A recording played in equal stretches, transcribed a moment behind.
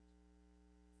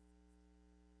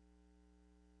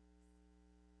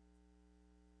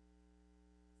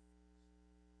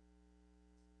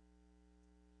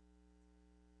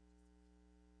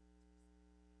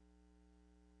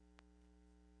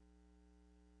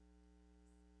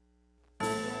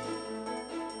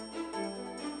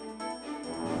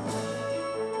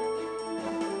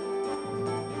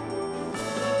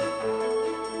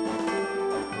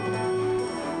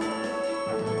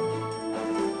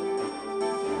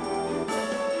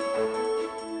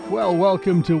Well,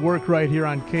 welcome to Work Right here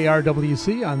on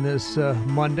KRWC on this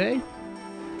Monday.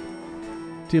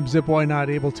 Tim Zipoy not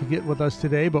able to get with us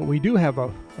today, but we do have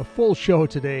a full show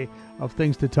today of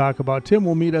things to talk about. Tim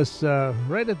will meet us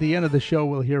right at the end of the show.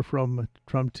 We'll hear from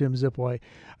Tim Zipoy.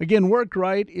 Again, Work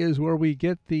Right is where we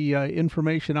get the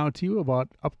information out to you about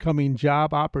upcoming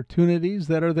job opportunities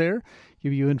that are there,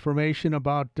 give you information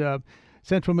about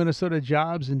Central Minnesota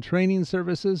Jobs and Training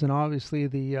Services, and obviously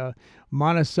the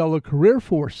Monticello Career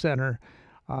Force Center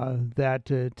that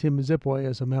Tim Zipoy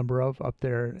is a member of up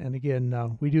there. And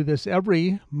again, we do this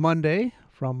every Monday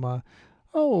from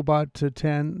about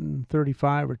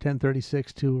 10:35 or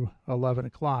 10:36 to 11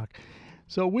 o'clock.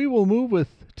 So we will move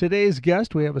with today's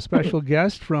guest. We have a special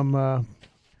guest from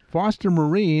Foster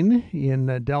Marine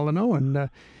in Delano,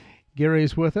 and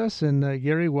Gary's with us. And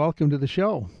Gary, welcome to the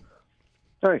show.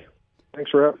 Hi. Thanks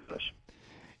for having us.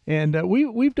 And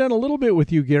we've done a little bit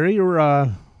with you, Gary. You're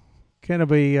kind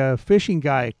of a fishing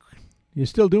guy. You're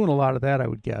still doing a lot of that, I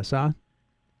would guess, huh?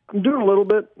 I'm doing a little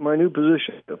bit. My new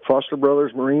position at Foster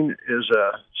Brothers Marine is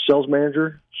a sales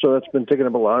manager, so that's been taking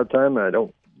up a lot of time. I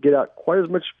don't get out quite as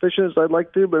much fishing as I'd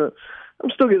like to, but I'm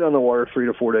still getting on the water 3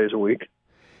 to 4 days a week.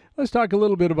 Let's talk a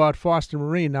little bit about Foster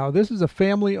Marine. Now, this is a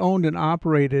family-owned and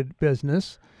operated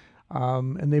business.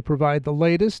 And they provide the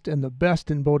latest and the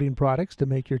best in boating products to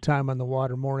make your time on the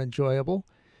water more enjoyable.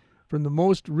 From the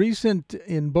most recent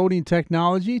in boating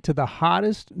technology to the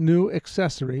hottest new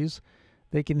accessories,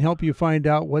 they can help you find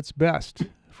out what's best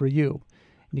for you.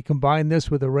 And you combine this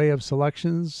with an array of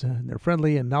selections and their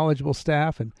friendly and knowledgeable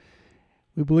staff, and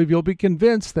we believe you'll be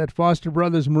convinced that Foster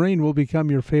Brothers Marine will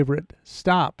become your favorite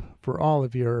stop for all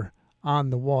of your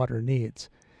on-the-water needs.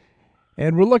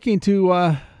 And we're looking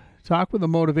to talk with a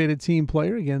motivated team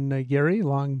player. Again, Gary,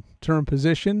 long-term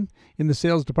position in the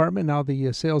sales department, now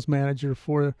the sales manager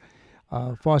for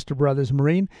Foster Brothers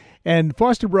Marine. And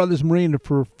Foster Brothers Marine,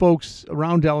 for folks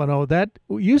around Delano, that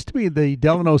used to be the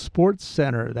Delano Sports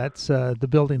Center. That's the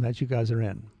building that you guys are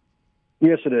in.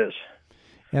 Yes, it is.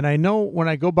 And I know when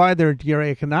I go by there, Gary,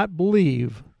 I cannot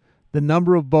believe the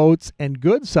number of boats and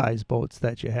good-sized boats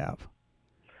that you have.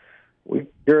 We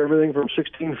hear everything from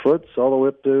 16 foot all the way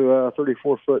up to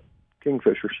 34-foot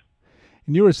kingfishers.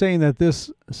 And you were saying that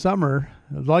this summer,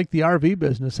 like the RV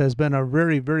business, has been a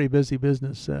very, very busy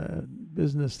business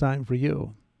time for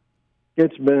you.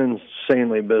 It's been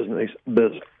insanely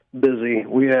busy.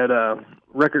 We had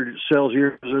record sales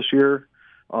years this year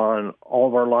on all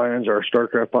of our lines, our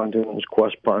Starcraft pontoons,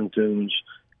 Quest pontoons,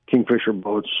 Kingfisher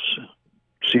boats,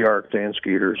 Sea Arc, and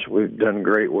Skeeters. We've done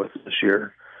great with this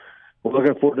year. We're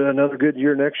looking forward to another good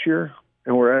year next year,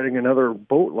 and we're adding another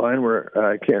boat line where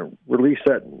I can't release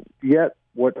that yet,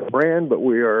 what brand, but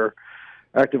we are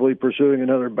actively pursuing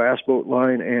another bass boat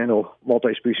line and a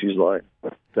multi-species line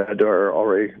to add to our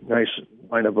already nice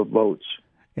lineup of boats.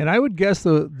 And I would guess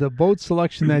the boat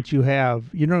selection that you have,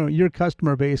 you know, your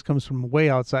customer base comes from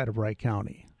way outside of Wright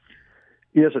County.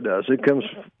 Yes, it does. I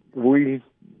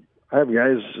have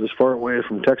guys as far away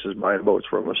from Texas buying boats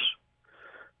from us.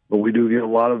 But we do get a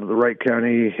lot of the Wright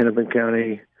County, Hennepin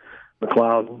County,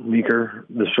 McLeod, Meeker,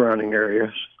 the surrounding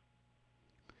areas.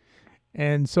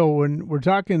 And so when we're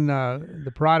talking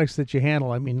the products that you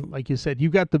handle, I mean, like you said,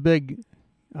 you've got the big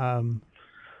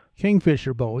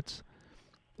Kingfisher boats,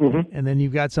 and then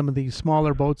you've got some of these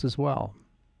smaller boats as well.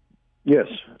 Yes.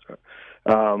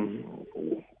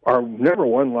 Our number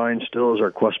one line still is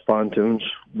our Quest pontoons.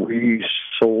 We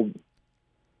sold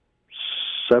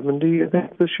 70, I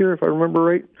think, this year, if I remember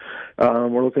right.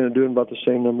 We're looking at doing about the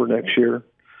same number next year.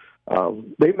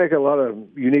 They make a lot of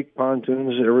unique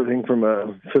pontoons, everything from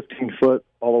a 15-foot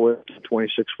all the way up to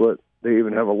 26-foot. They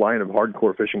even have a line of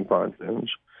hardcore fishing pontoons.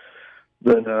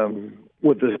 Then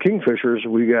with the Kingfishers,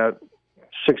 we got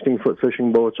 16-foot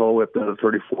fishing boats all the way up to the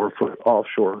 34-foot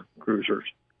offshore cruisers.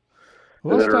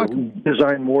 Well, that are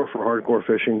designed more for hardcore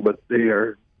fishing, but they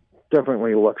are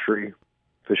definitely luxury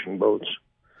fishing boats.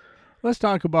 Let's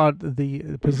talk about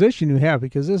the position you have,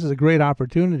 because this is a great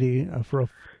opportunity for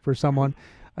someone.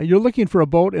 You're looking for a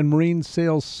boat and marine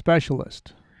sales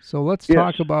specialist. So let's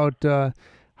talk about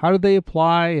how do they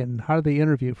apply and how do they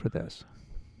interview for this?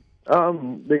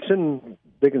 They can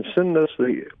send us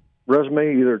the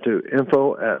resume either to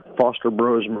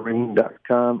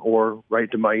info@fosterbrosmarine.com or write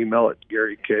to my email at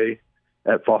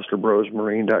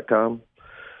garyk@fosterbrosmarine.com.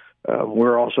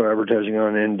 We're also advertising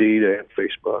on Indeed and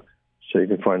Facebook, so you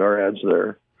can find our ads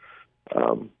there.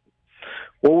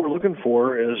 What we're looking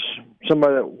for is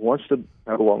somebody that wants to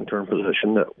have a long-term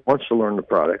position, that wants to learn the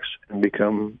products and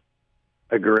become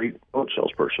a great boat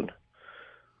salesperson.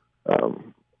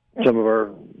 Some of our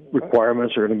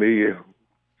requirements are going to be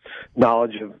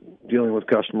knowledge of dealing with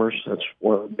customers. That's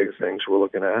one of the big things we're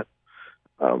looking at.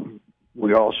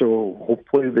 We also,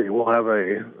 hopefully, they will have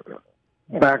a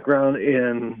background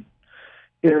in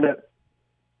internet,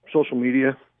 social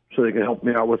media, so they can help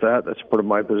me out with that. That's part of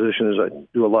my position, is I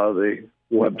do a lot of the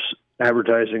web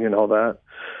advertising and all that.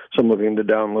 So I'm looking to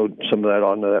download some of that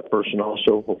onto that person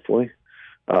also, hopefully.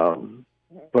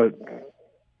 But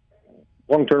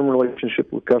long-term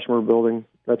relationship with customer building,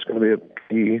 that's going to be a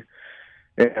key.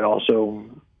 And also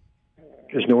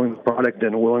just knowing the product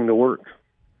and willing to work.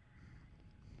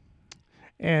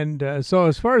 And so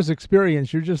as far as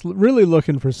experience, you're just really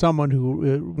looking for someone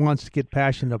who wants to get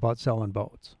passionate about selling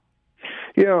boats.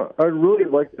 Yeah, I'd really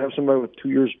like to have somebody with 2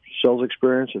 years sales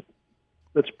experience.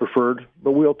 That's preferred,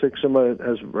 but we'll take somebody that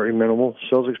has very minimal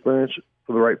sales experience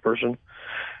for the right person.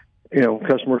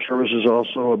 Customer service is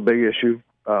also a big issue.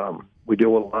 We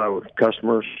deal with a lot with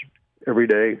customers every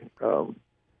day, so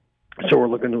we're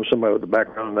looking for somebody with a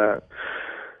background in that.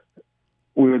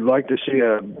 We would like to see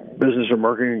a business or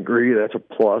marketing degree. That's a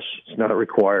plus. It's not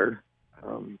required.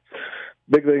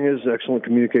 Big thing is excellent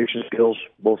communication skills,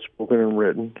 both spoken and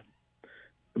written,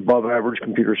 above average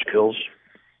computer skills,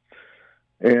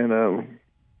 and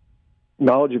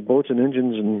knowledge of boats and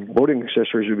engines and boating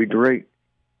accessories would be great,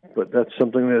 but that's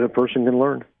something that a person can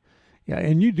learn. Yeah,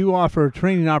 and you do offer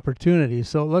training opportunities.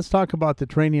 So let's talk about the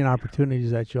training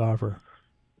opportunities that you offer.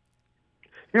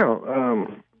 Yeah,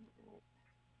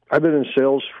 I've been in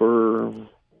sales for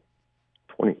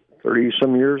 30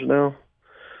 some years now.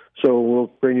 So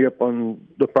we'll train you up on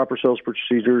the proper sales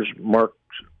procedures. Mark,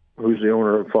 who's the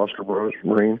owner of Foster Bros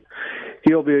Marine,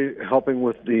 he'll be helping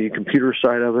with the computer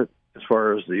side of it as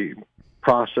far as the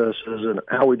processes and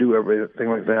how we do everything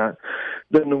like that.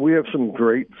 Then we have some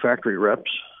great factory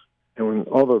reps, and when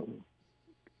all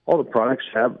the products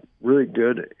have really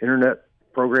good internet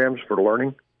programs for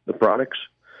learning the products.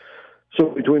 So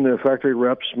between the factory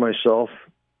reps, myself,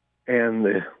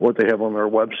 and what they have on their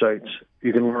websites,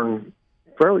 you can learn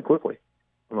fairly quickly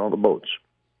on all the boats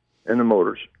and the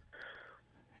motors.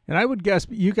 And I would guess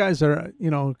you guys are,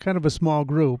 kind of a small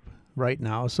group right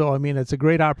now. So, I mean, it's a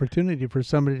great opportunity for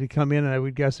somebody to come in, and I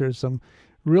would guess there's some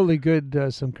really good,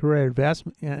 some career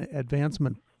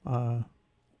advancement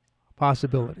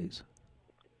possibilities.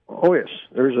 Oh, yes.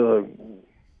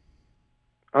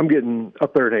 I'm getting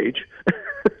up there in age.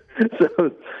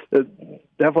 So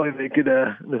definitely they could,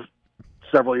 in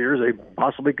several years, they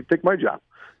possibly could take my job.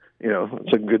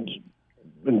 It's a good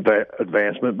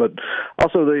advancement, but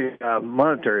also the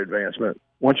monetary advancement.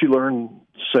 Once you learn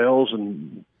sales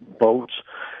and boats,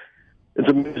 it's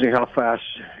amazing how fast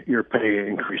your pay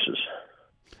increases.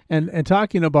 And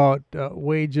talking about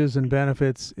wages and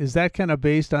benefits, is that kind of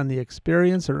based on the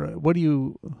experience, or where do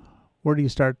you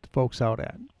start folks out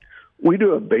at? We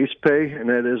do a base pay, and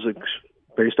that is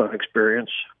based on experience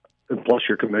and plus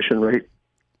your commission rate.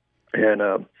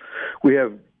 And we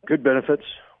have good benefits.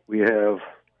 We have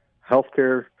health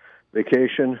care,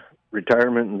 vacation,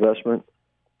 retirement, investment.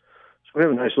 So we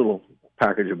have a nice little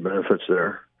package of benefits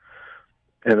there.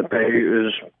 And the pay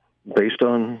is based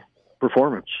on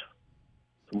performance.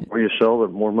 The more you sell, the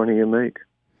more money you make.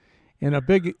 And a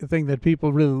big thing that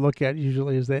people really look at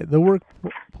usually is the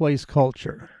workplace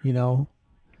culture,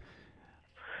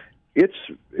 It's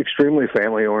extremely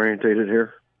family-orientated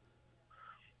here.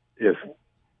 If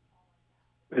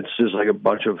it's just like a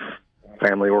bunch of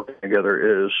family working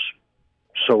together is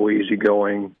so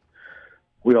easygoing.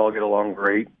 We all get along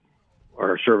great.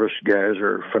 Our service guys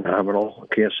are phenomenal.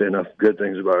 I can't say enough good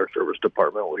things about our service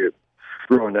department. We've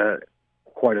grown that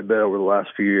quite a bit over the last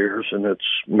few years, and it's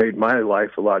made my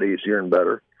life a lot easier and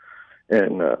better.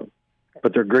 And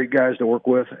but they're great guys to work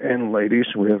with, and ladies.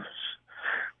 We have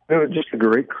just a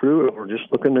great crew, and we're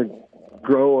just looking to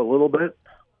grow a little bit.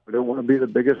 We don't want to be the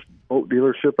biggest boat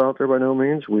dealership out there by no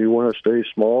means. We want to stay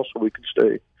small so we can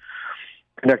stay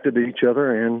connected to each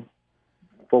other and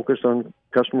focused on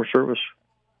customer service.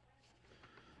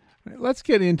 Let's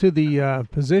get into the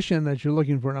position that you're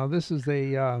looking for now. This is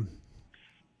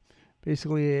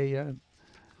basically a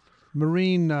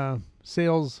marine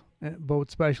sales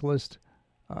boat specialist.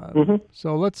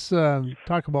 So let's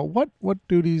talk about what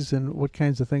duties and what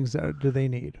kinds of things do they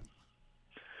need.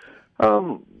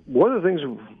 One of the things,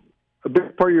 a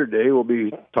big part of your day will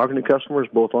be talking to customers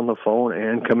both on the phone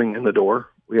and coming in the door.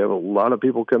 We have a lot of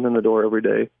people come in the door every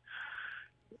day.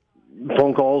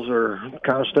 Phone calls are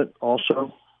constant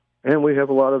also, and we have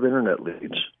a lot of internet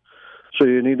leads. So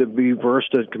you need to be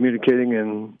versed at communicating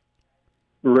in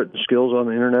written skills on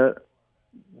the internet,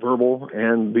 verbal,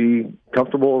 and be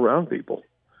comfortable around people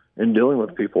and dealing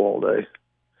with people all day.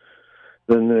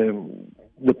 Then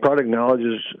the product knowledge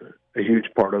is a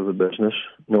huge part of the business,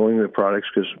 knowing the products,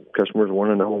 because customers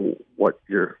want to know what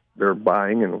they're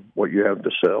buying and what you have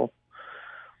to sell.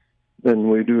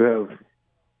 And we do have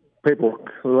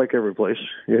paperwork, like every place,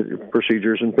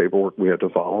 procedures and paperwork we have to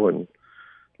follow, and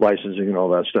licensing and all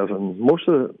that stuff. And most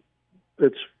of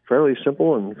it's fairly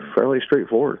simple and fairly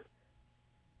straightforward.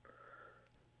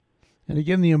 And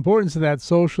again, the importance of that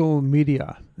social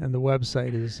media and the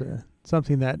website is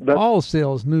something that all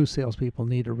new salespeople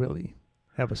need to really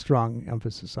have a strong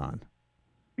emphasis on.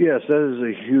 Yes, that is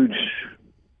a huge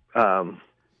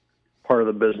part of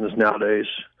the business nowadays.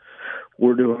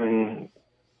 We're doing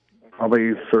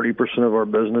probably 30% of our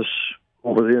business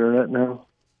over the internet now.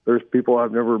 There's people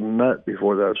I've never met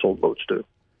before that I've sold boats to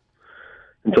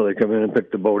until they come in and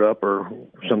pick the boat up, or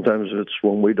sometimes it's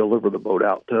when we deliver the boat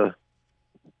out to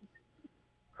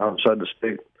outside the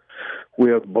state.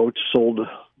 We have boats sold.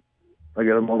 I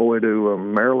get them all the way to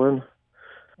Maryland,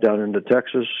 down into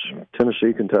Texas,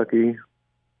 Tennessee, Kentucky,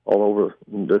 all over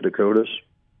the Dakotas.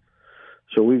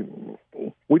 So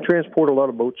we transport a lot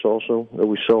of boats also that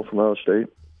we sell from out of state.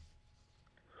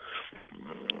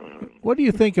 What do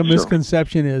you think a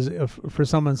misconception is for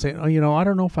someone saying, "Oh, I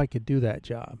don't know if I could do that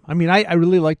job"? I mean, I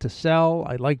really like to sell.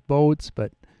 I like boats,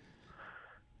 but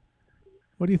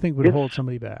what do you think would hold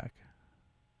somebody back?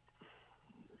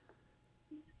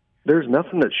 There's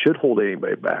nothing that should hold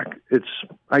anybody back.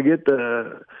 I get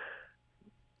the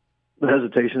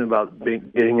hesitation about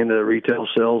getting into retail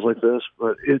sales like this,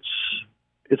 but it's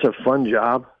a fun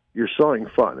job. You're selling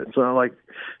fun. It's not like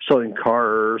selling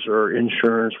cars or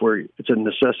insurance where it's a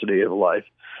necessity of life.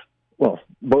 Well,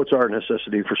 boats are a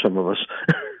necessity for some of us,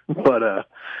 but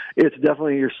it's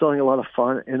definitely, you're selling a lot of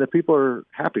fun, and the people are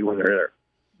happy when they're there.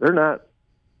 They're not,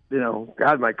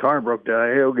 God, my car broke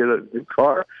down. Hey, I'll get a new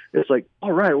car. It's like,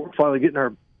 all right, we're finally getting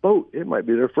our boat. It might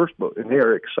be their first boat, and they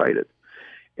are excited.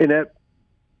 And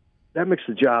that makes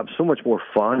the job so much more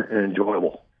fun and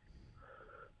enjoyable.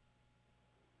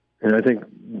 And I think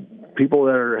people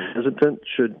that are hesitant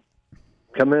should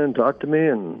come in and talk to me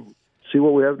and see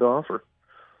what we have to offer.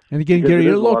 And again, Gary,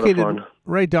 you're located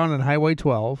right down on Highway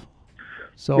 12.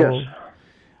 So, yes.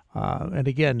 And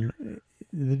again,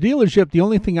 the dealership, the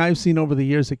only thing I've seen over the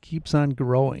years, it keeps on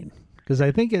growing. Because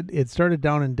I think it started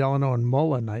down in Delano, and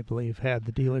Mullen, I believe, had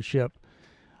the dealership.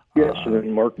 Yes, and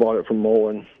then Mark bought it from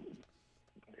Mullen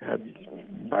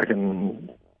back in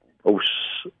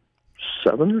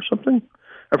 2007 or something.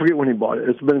 I forget when he bought it.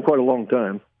 It's been quite a long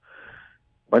time.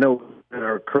 I know in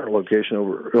our current location,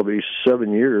 it'll be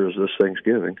 7 years this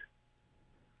Thanksgiving.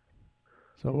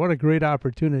 So what a great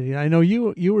opportunity. I know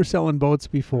you were selling boats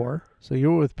before, so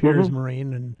you were with Piers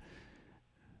Marine and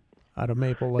out of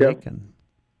Maple Lake.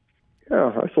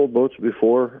 Yeah, I sold boats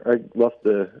before. I left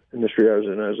the industry I was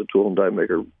in as a tool and die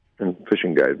maker and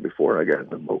fishing guide before I got in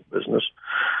the boat business.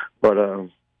 But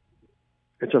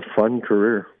it's a fun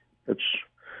career. It's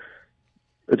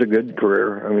a good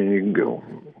career. I mean, you can go.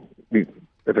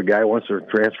 If a guy wants to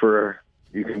transfer,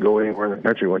 you can go anywhere in the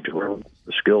country once you learn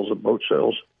the skills of boat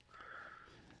sales.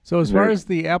 So as far as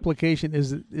the application,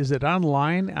 is it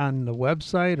online on the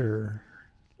website or?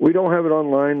 We don't have it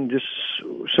online. Just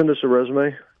send us a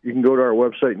resume. You can go to our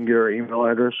website and get our email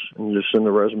address and just send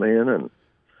the resume in, and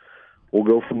we'll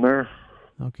go from there.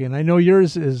 Okay, and I know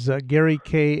yours is Gary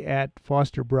K. at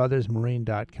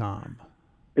FosterBrothersMarine.com.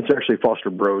 It's actually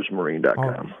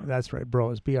FosterBrosMarine.com. Oh, that's right,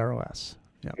 Bros, B-R-O-S.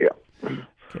 Yep. Yeah.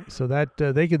 Okay, so that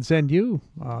they can send you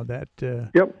that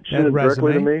Yep, send it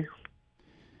resume directly to me.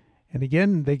 And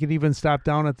again, they could even stop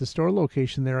down at the store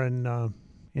location there in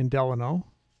Delano.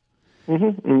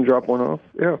 And drop one off,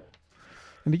 yeah.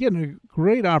 And again, a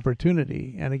great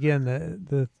opportunity. And again,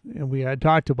 and we had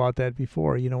talked about that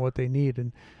before. What they need,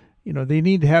 and they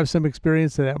need to have some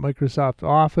experience in that Microsoft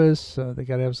Office. They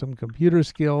got to have some computer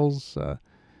skills.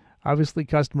 Obviously,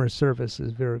 customer service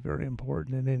is very, very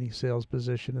important in any sales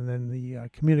position, and then the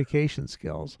communication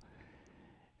skills.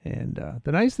 And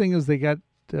the nice thing is they got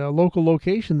a local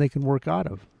location they can work out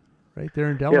of, right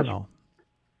there in Delano.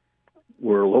 Yes.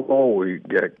 We're local. We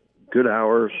get good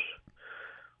hours,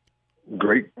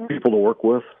 great people to work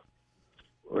with,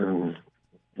 and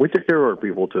we take care of our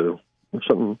people too. If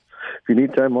you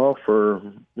need time off for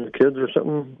the kids or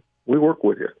something, we work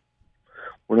with you.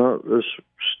 We're not this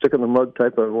stick in the mud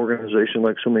type of organization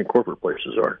like so many corporate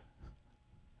places are.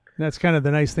 That's kind of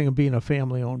the nice thing of being a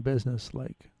family-owned business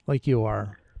like you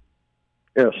are.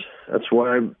 Yes, that's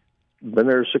why I've been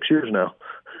there 6 years now,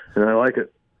 and I like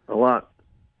it a lot.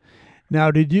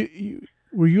 Now,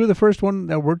 were you the first one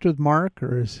that worked with Mark,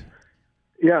 or is?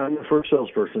 Yeah, I'm the first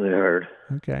salesperson they hired.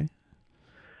 Okay.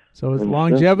 So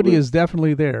longevity is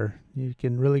definitely there. You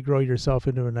can really grow yourself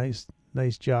into a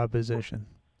nice job position.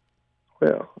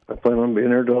 yeah, I plan on being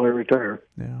there until I retire.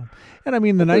 Yeah, and I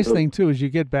mean the nice thing too is you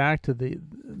get back to the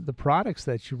products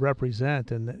that you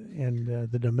represent and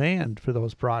the demand for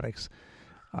those products.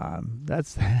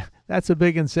 That's that's a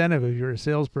big incentive if you're a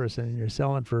salesperson and you're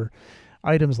selling for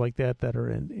items like that are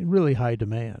in really high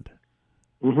demand.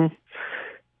 Mm-hmm.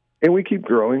 And we keep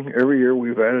growing. Every year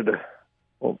we've added,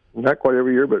 well, not quite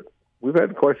every year, but we've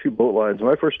had quite a few boat lines.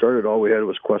 When I first started, all we had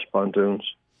was Quest pontoons.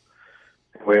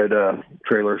 We had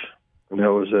trailers, and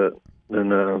that was it.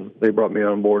 Then they brought me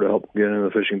on board to help get into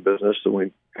the fishing business. And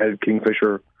we had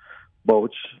Kingfisher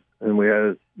boats, and we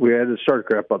had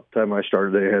Starcraft by the time I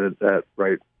started. They had it that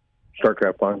right,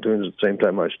 Starcraft pontoons at the same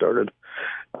time I started.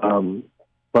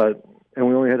 And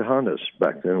we only had Hondas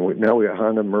back then. Now we got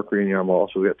Honda, Mercury, and Yamaha.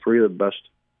 So we got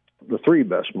the three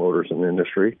best motors in the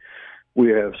industry.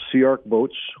 We have Sea Arc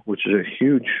boats, which is a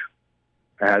huge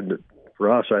add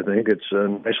for us. I think it's a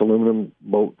nice aluminum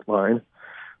boat line.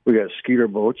 We got Skeeter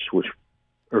boats, which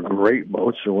are great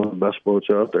boats. They're one of the best boats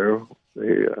out there.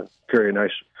 They carry a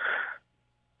nice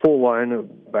full line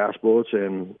of bass boats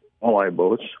and walleye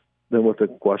boats. Then with the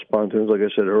Quest pontoons, like I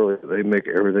said earlier, they make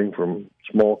everything from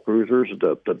small cruisers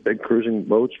to big cruising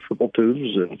boats, triple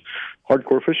twos, and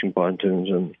hardcore fishing pontoons.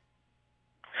 And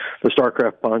the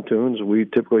Starcraft pontoons, we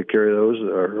typically carry those.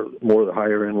 Are more the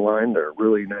higher end line. They're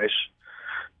really nice,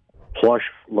 plush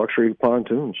luxury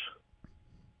pontoons.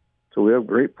 So we have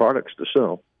great products to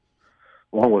sell,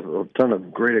 along with a ton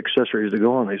of great accessories to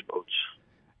go on these boats.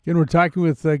 Again, we're talking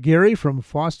with Gary from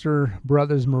Foster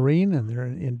Brothers Marine, and they're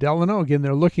in Delano. Again,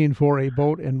 they're looking for a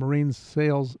boat and marine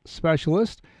sales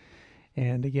specialist.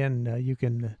 And again, you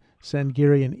can send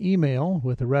Gary an email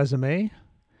with a resume.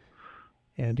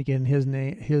 And again, his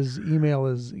email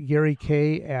is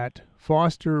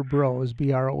GaryK@FosterBros,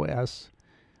 BROS,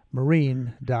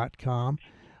 marine.com.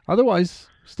 Otherwise,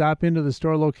 stop into the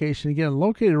store location. Again,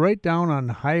 located right down on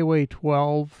Highway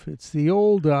 12. It's the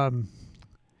old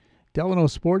Delano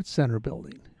Sports Center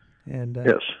building. And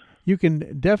yes, you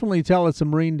can definitely tell it's a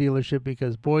marine dealership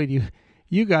because, boy,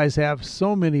 you guys have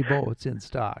so many boats in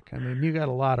stock. I mean, you got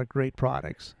a lot of great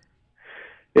products.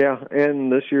 Yeah,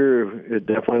 and this year it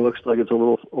definitely looks like it's a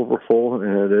little overfull,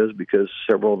 and it is because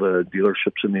several of the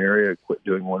dealerships in the area quit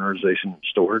doing winterization and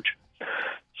storage.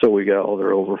 So we got all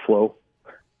their overflow.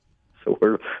 So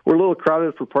we're a little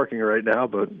crowded for parking right now,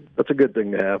 but that's a good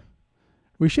thing to have.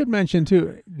 We should mention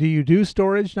too, do you do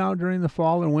storage now during the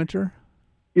fall and winter?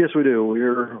 Yes, we do.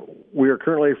 We are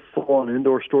currently full on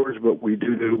indoor storage, but we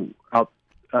do out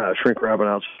shrink wrap and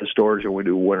outside storage, and we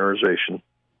do winterization.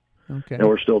 Okay. And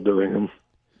we're still doing them.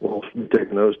 We'll be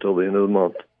taking those till the end of the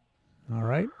month. All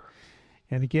right.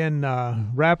 And again,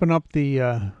 wrapping up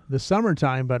the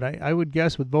summertime, but I would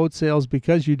guess with boat sales,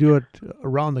 because you do it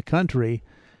around the country,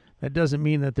 that doesn't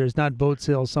mean that there's not boat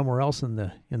sales somewhere else in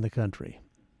the country.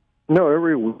 No,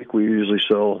 every week we usually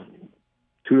sell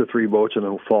 2 to 3 boats in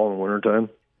the fall and winter time.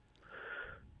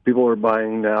 People are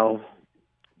buying now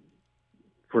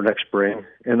for next spring.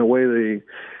 And the way the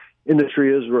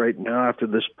industry is right now after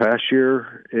this past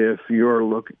year, if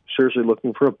you're seriously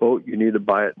looking for a boat, you need to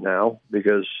buy it now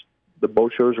because the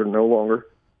boat shows are no longer.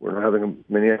 We're not having a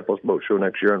Minneapolis boat show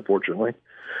next year, unfortunately.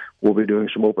 We'll be doing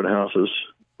some open houses.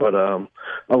 But a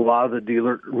lot of the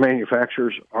dealer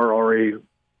manufacturers are already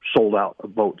sold out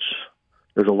of boats.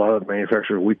 There's a lot of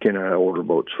manufacturers we cannot order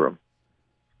boats from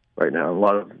right now. A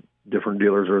lot of different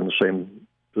dealers are in the same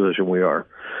position we are,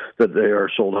 that they are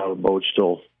sold out of boats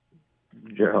till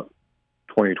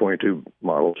 2022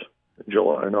 models in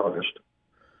July and August.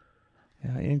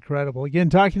 Yeah, incredible. Again,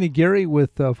 talking to Gary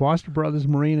with Foster Brothers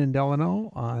Marine in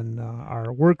Delano on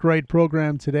our Work Right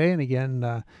program today. And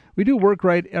again, we do Work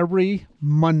Right every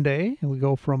Monday, and we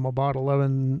go from about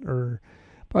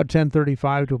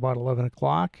 10:35 to about 11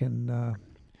 o'clock. And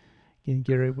again,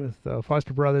 Gary with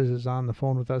Foster Brothers is on the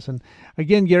phone with us. And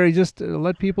again, Gary, just to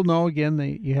let people know again,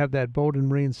 you have that boat and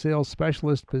marine sales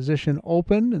specialist position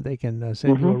open. They can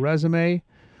send you a resume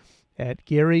at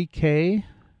Gary K.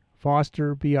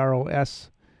 Foster,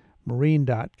 BROS,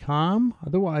 marine.com.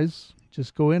 Otherwise,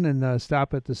 just go in and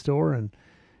stop at the store and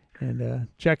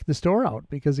check the store out.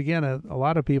 Because, again, a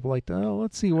lot of people like,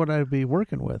 let's see what I'd be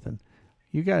working with. And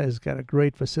you guys got a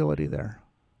great facility there.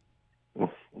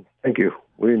 Thank you.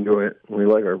 We enjoy it. We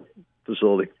like our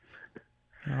facility.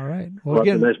 All right. Well, lots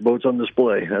of nice boats on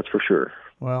display, that's for sure.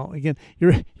 Well, again,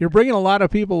 you're bringing a lot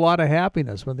of people a lot of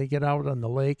happiness when they get out on the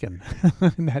lake and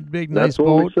that big nice boat. That's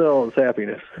what we sell is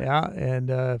happiness. Yeah,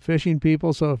 and fishing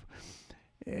people. So,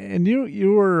 and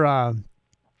you were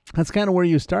that's kind of where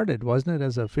you started, wasn't it,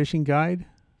 as a fishing guide?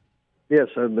 Yes,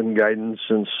 I've been guiding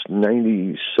since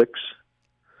 '96,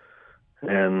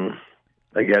 and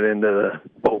I got into the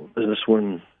boat business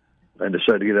when I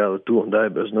decided to get out of the tool and die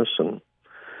business. And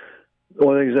the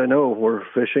only things I know were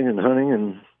fishing and hunting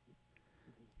and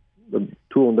the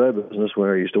tool and die business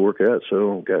where I used to work at.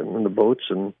 So got into boats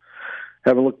and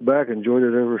haven't looked back. Enjoyed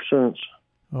it ever since.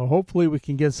 Well, hopefully we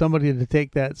can get somebody to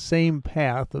take that same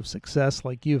path of success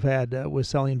like you've had with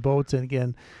selling boats. And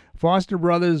again, Foster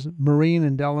Brothers Marine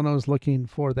in Delano is looking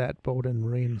for that boat and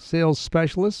marine sales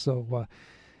specialist. So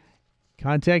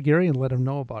contact Gary and let him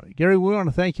know about it. Gary, we want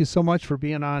to thank you so much for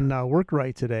being on Work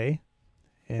Right today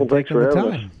and thanks taking for the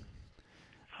having time. us.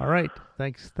 All right.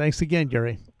 Thanks again,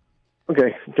 Gary.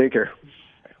 Okay, take care.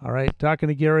 All right, talking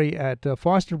to Gary at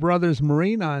Foster Brothers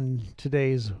Marine on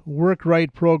today's Work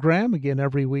Right program. Again,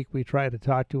 every week we try to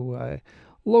talk to a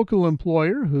local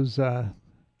employer who's got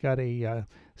a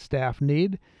staff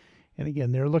need. And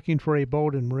again, they're looking for a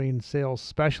boat and marine sales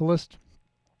specialist.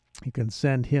 You can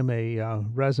send him a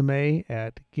resume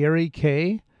at Gary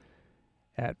K.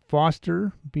 at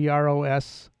Foster,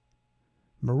 B-R-O-S,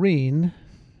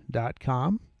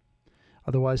 Marine.com.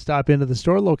 Otherwise, stop into the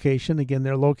store location. Again,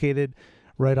 they're located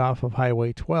right off of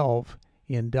Highway 12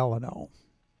 in Delano.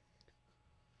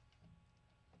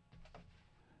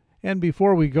 And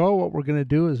before we go, what we're going to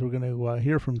do is we're going to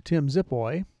hear from Tim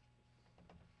Zipoy.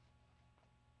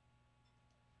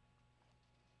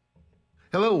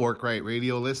 Hello, Work Right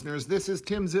Radio listeners. This is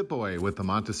Tim Zipoy with the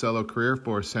Monticello Career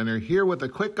Force Center here with a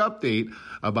quick update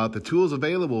about the tools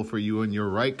available for you in your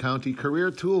Wright County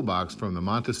Career Toolbox from the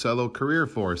Monticello Career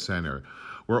Force Center.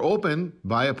 We're open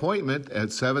by appointment at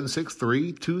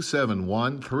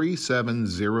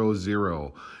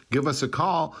 763-271-3700. Give us a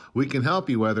call. We can help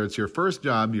you, whether it's your first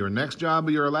job, your next job,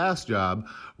 or your last job.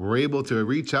 We're able to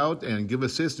reach out and give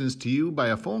assistance to you by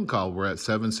a phone call. We're at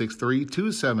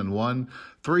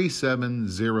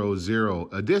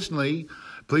 763-271-3700. Additionally,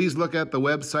 please look at the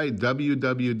website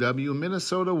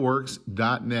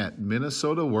www.minnesotaworks.net,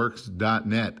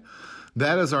 minnesotaworks.net.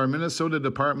 That is our Minnesota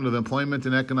Department of Employment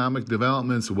and Economic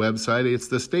Development's website. It's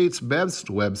the state's best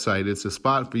website. It's a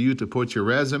spot for you to put your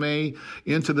resume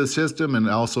into the system and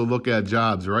also look at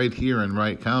jobs right here in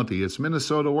Wright County. It's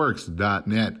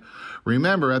minnesotaworks.net.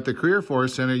 Remember, at the Career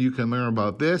Force Center, you can learn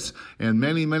about this and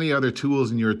many, many other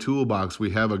tools in your toolbox. We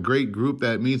have a great group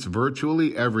that meets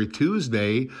virtually every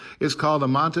Tuesday. It's called the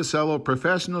Monticello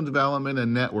Professional Development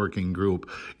and Networking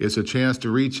Group. It's a chance to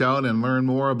reach out and learn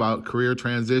more about career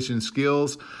transition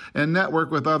skills and network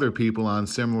with other people on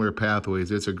similar pathways.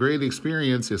 It's a great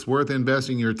experience. It's worth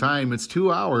investing your time. It's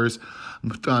 2 hours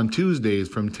on Tuesdays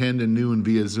from 10 to noon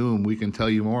via Zoom. We can tell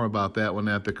you more about that one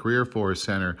at the Career Force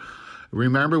Center.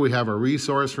 Remember, we have a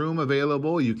resource room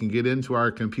available. You can get into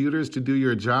our computers to do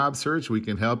your job search. We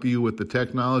can help you with the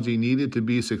technology needed to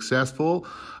be successful.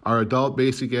 Our adult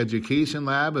basic education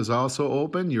lab is also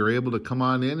open. You're able to come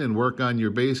on in and work on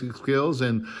your basic skills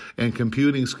and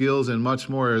computing skills and much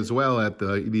more as well at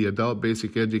the adult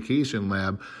basic education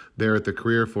lab there at the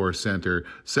Career Force Center.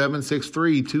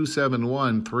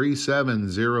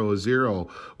 763-271-3700.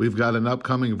 We've got an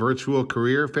upcoming virtual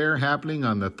career fair happening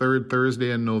on the third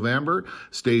Thursday in November.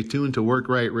 Stay tuned to Work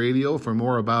Right Radio for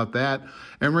more about that.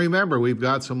 And remember, we've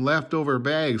got some leftover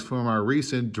bags from our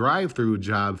recent drive-through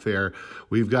job fair.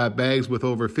 We've got bags with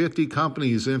over 50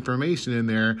 companies' information in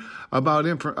there about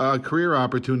career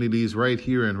opportunities right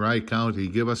here in Wright County.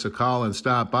 Give us a call and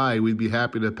stop by. We'd be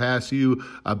happy to pass you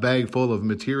a bag full of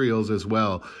materials as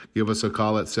well. Give us a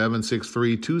call at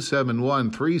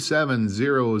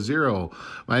 763-271-3700.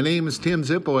 My name is Tim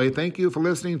Zipoy. Thank you for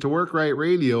listening to Work Right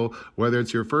Radio. Whether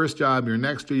it's your first job, your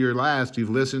next, or your last, you've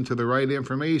listened to the right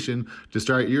information to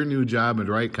start your new job in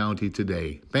Wright County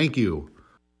today. Thank you.